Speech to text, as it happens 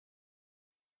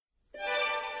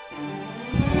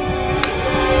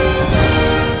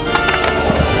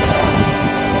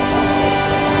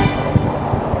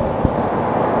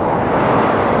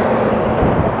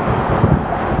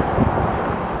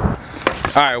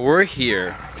Alright, we're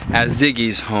here at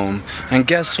Ziggy's home, and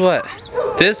guess what?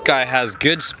 This guy has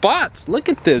good spots. Look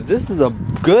at this. This is a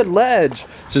good ledge.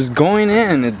 Just going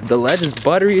in. The ledge is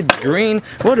buttery, it's green.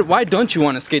 Why don't you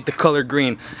want to skate the color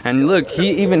green? And look,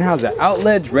 he even has an out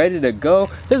ledge ready to go.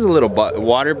 There's a little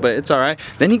water, but it's alright.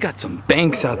 Then he got some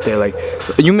banks out there. Like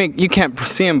you can't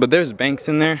see him, but there's banks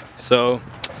in there. So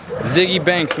Ziggy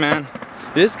Banks, man.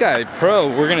 This guy, pro.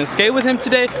 We're gonna skate with him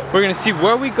today. We're gonna see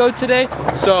where we go today.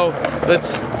 So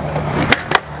let's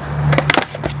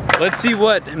see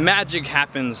what magic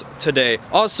happens today.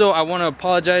 Also, I want to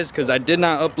apologize because I did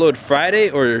not upload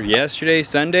Friday or yesterday,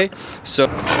 Sunday. So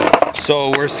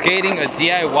we're skating a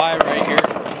DIY right here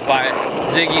by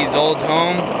Ziggy's old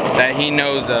home that he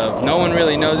knows of. No one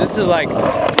really knows. It's like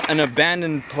an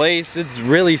abandoned place. It's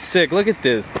really sick. Look at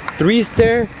this.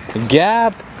 3-stair,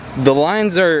 gap. The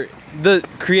lines are, the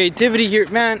creativity here,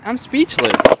 man, I'm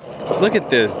speechless. Look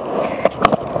at this.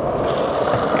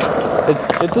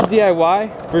 It's a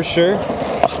DIY for sure.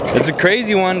 It's a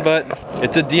crazy one, but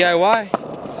it's a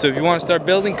DIY. So if you want to start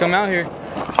building, come out here.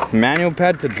 Manual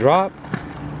pad to drop.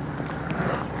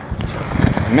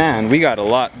 Man, we got a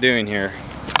lot doing here.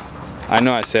 I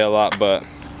know I say a lot, but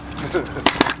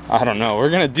I don't know. We're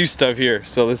gonna do stuff here.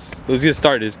 So let's get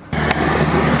started.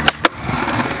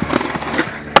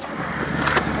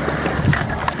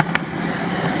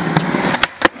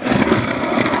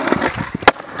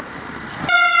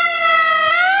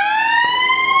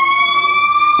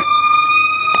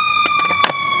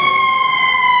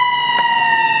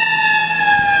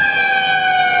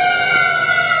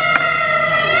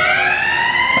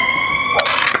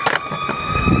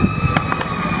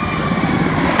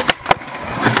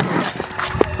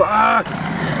 Fuck!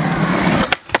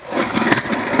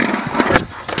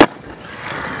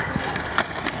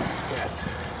 Yes.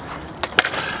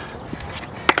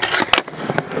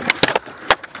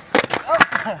 Oh,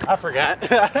 I forgot.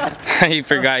 He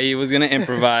forgot he was gonna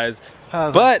improvise.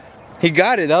 But he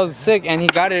got it. That was sick, and he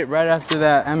got it right after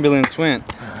that ambulance went.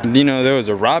 You know, there was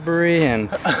a robbery and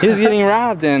he was getting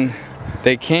robbed, and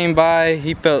they came by,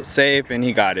 he felt safe, and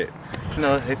he got it. You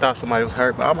know, he thought somebody was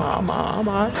hurt, but I'm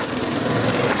on.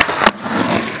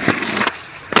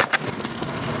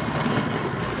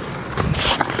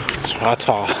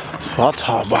 That's what I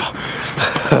talk about.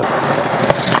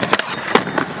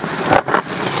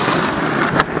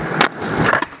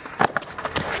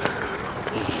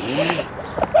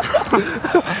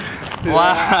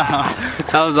 Wow,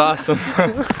 that was awesome.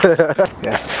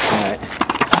 Yeah, all right.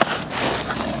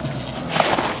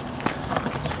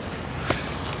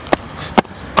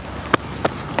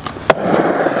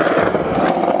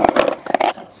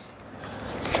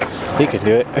 He can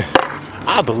do it.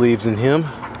 I believes in him.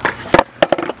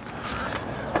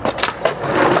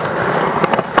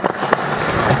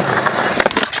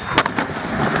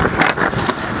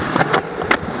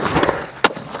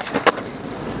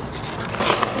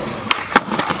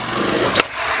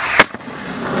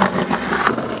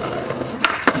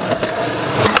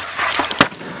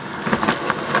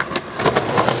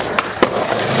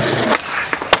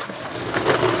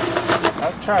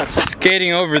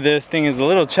 Skating over this thing is a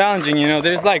little challenging, you know.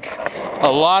 There's like a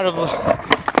lot of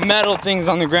metal things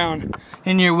on the ground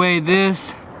in your way.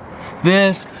 This,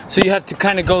 so you have to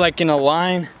kind of go like in a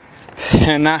line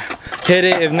and not hit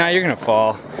it. If not, you're gonna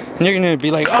fall and you're gonna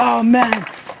be like, oh man,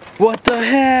 what the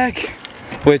heck?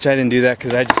 Which I didn't do that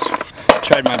because I just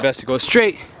tried my best to go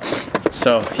straight.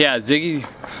 So yeah, Ziggy,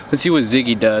 let's see what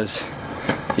Ziggy does.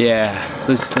 Yeah,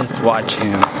 let's watch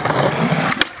him.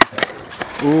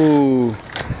 Ooh,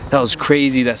 that was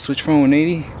crazy. That switch from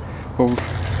 180 or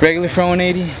regular from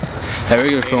 180. That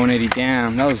regular from 180,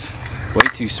 damn, that was way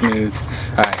too smooth.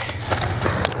 All right.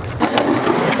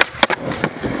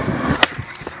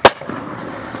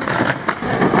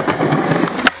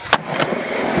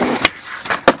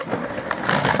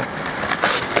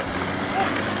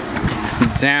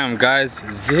 Damn, guys,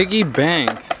 Ziggy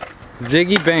Banks.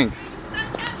 Ziggy Banks.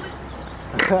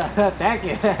 Thank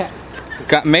you.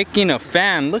 Got making a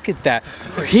fan. Look at that.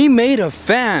 He made a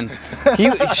fan.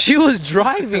 She was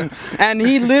driving and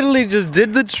he literally just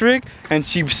did the trick and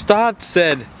she stopped,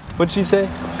 said, what'd she say?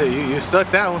 So you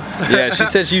stuck that one. Yeah, she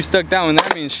said you stuck that one.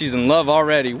 That means she's in love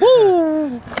already.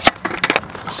 Woo!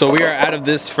 So we are out of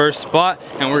this first spot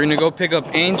and we're gonna go pick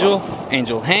up Angel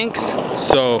Hanks.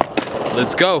 So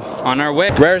let's go on our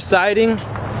way. Rare sighting,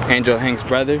 Angel Hanks'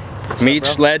 brother.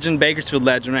 Meech legend, Bakersfield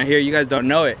legend right here. You guys don't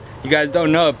know it. You guys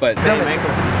don't know it, but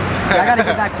I gotta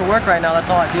get back to work right now. That's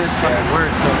all I do is fucking work.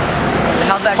 So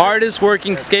how's that? Hardest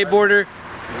working skateboarder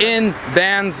in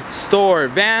Vans store.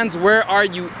 Vans, where are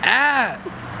you at?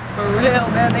 For real,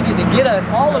 man. They need to get us,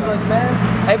 all of us, man.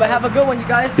 Hey, but have a good one, you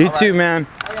guys. You too, man.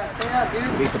 I gotta stay up,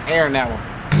 dude. Need some air in that one.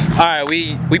 Alright,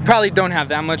 we probably don't have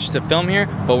that much to film here,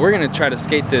 but we're gonna try to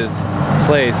skate this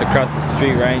place across the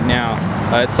street right now.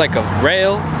 It's like a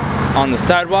rail on the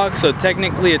sidewalk, so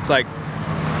technically it's like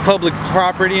public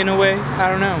property in a way. I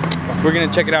don't know. We're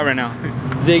gonna check it out right now.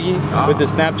 Ziggy with the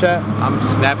Snapchat. I'm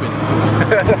snapping.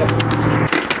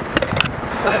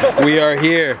 We are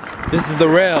here. This is the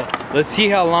rail. Let's see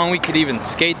how long we could even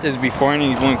skate this before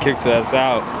anyone kicks us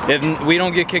out. If we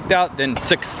don't get kicked out, then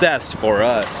success for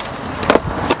us.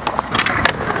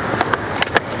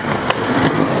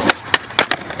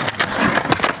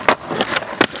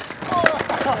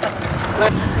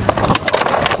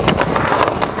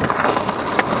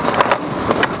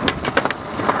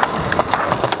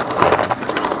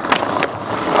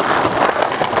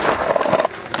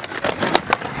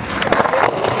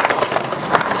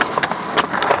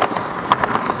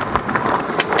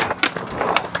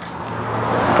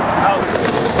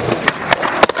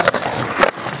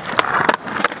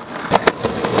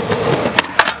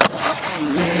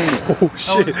 Oh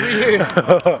shit.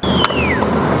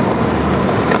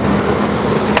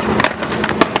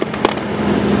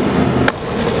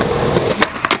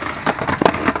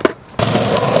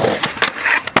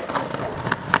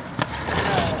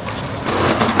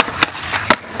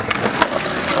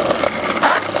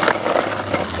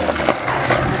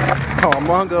 Oh,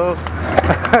 Mongo.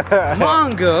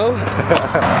 Mongo!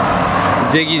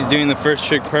 Ziggy's doing the first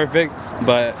trick perfect,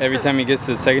 but every time he gets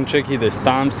to the second trick, he either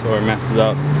stomps or messes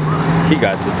up. He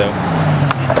got it though.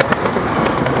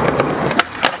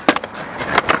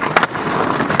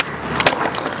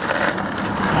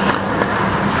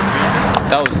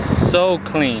 That was so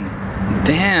clean.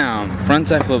 Damn,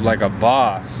 frontside flip like a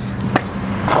boss.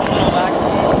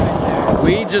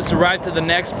 We just arrived to the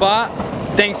next spot.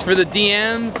 Thanks for the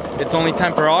DMs. It's only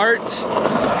time for art.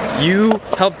 You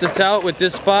helped us out with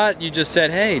this spot. You just said,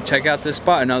 hey, check out this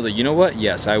spot. And I was like, you know what?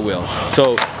 Yes, I will.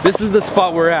 So this is the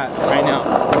spot we're at right now.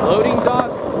 Loading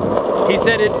dock. He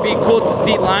said it'd be cool to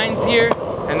see lines here.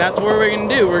 And that's what we're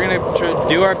gonna do. We're gonna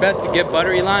do our best to get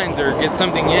buttery lines or get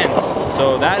something in.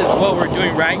 So that is what we're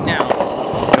doing right now.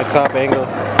 The top angle.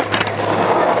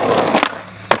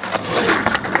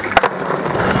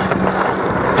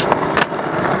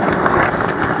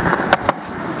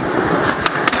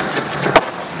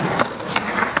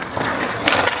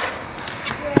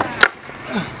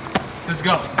 Let's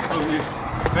go.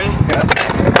 Ready? Yeah.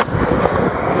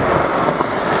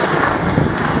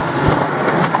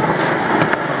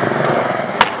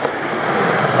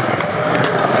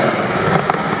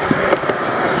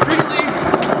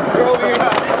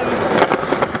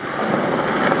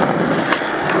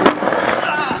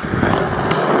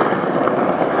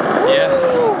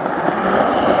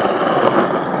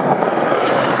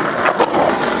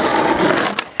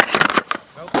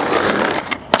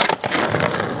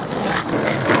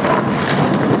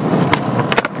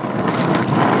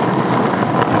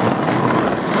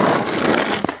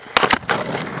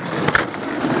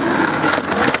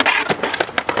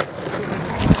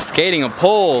 Skating a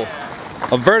pole,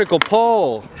 a vertical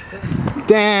pole.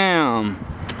 Damn.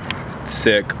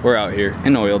 Sick. We're out here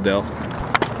in Oildale.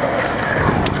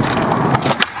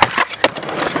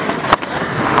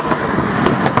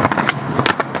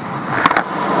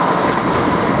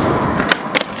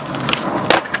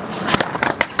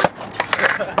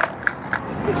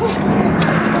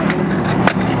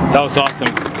 That was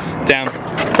awesome. Damn.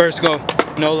 First go,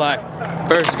 no lie.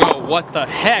 First go, what the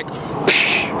heck?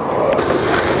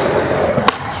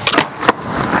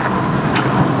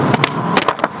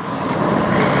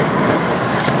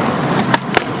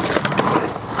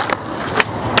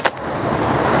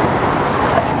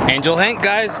 Angel Hank,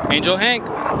 guys. Angel Hank.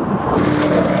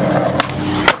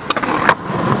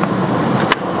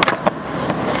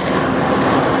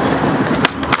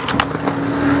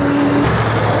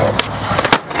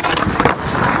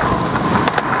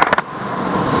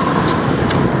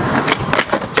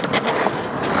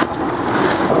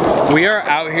 We are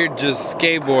out here just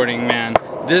skateboarding, man.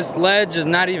 This ledge is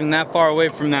not even that far away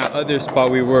from that other spot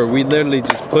we were. We literally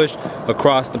just pushed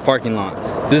across the parking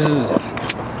lot. This is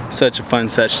such a fun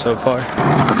sesh so far.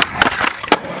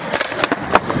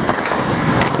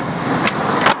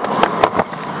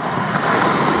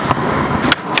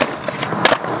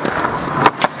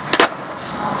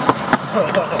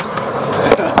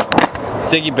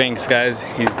 Ziggy Banks, guys,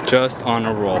 he's just on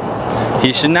a roll.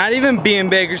 He should not even be in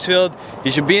Bakersfield.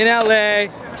 He should be in LA.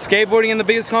 skateboarding in the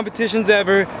biggest competitions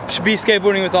ever. Should be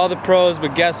skateboarding with all the pros,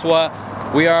 but guess what?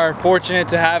 We are fortunate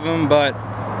to have him, but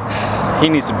he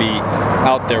needs to be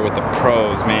out there with the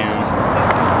pros, man.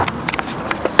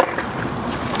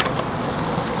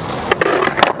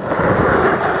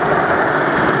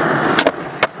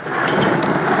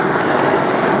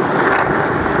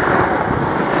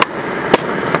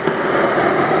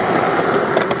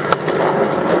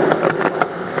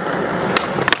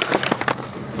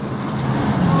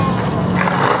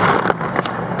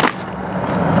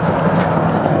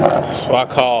 That's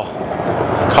what I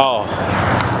call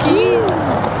Ski.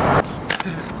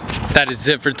 That is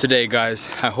it for today, guys.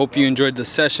 I hope you enjoyed the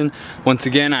session. Once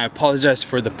again, I apologize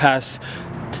for the past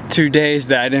 2 days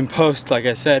that I didn't post. Like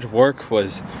I said, work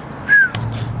was...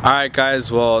 Alright guys,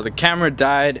 well the camera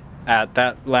died at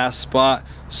that last spot,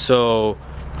 so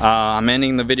I'm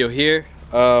ending the video here.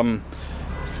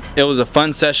 It was a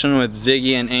fun session with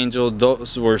Ziggy and Angel.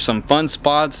 Those were some fun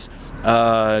spots.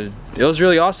 It was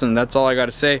really awesome. That's all I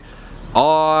gotta say.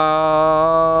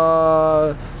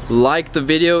 Like the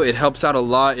video, it helps out a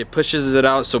lot. It pushes it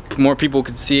out so more people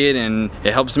can see it, and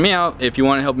it helps me out. If you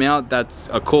want to help me out, that's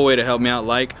a cool way to help me out.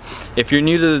 Like, if you're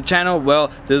new to the channel, well,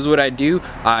 this is what I do.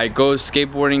 I go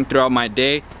skateboarding throughout my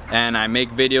day, and I make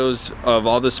videos of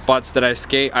all the spots that I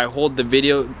skate. I hold the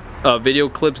video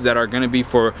clips that are gonna be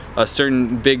for a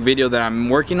certain big video that I'm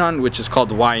working on, which is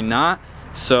called Why Not.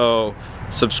 So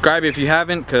subscribe if you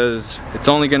haven't, because it's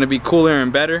only gonna be cooler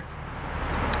and better.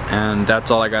 And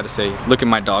that's all I gotta say. Look at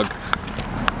my dog.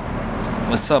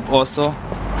 What's up, Oso?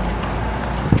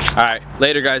 Alright,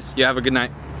 later guys. You have a good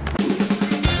night.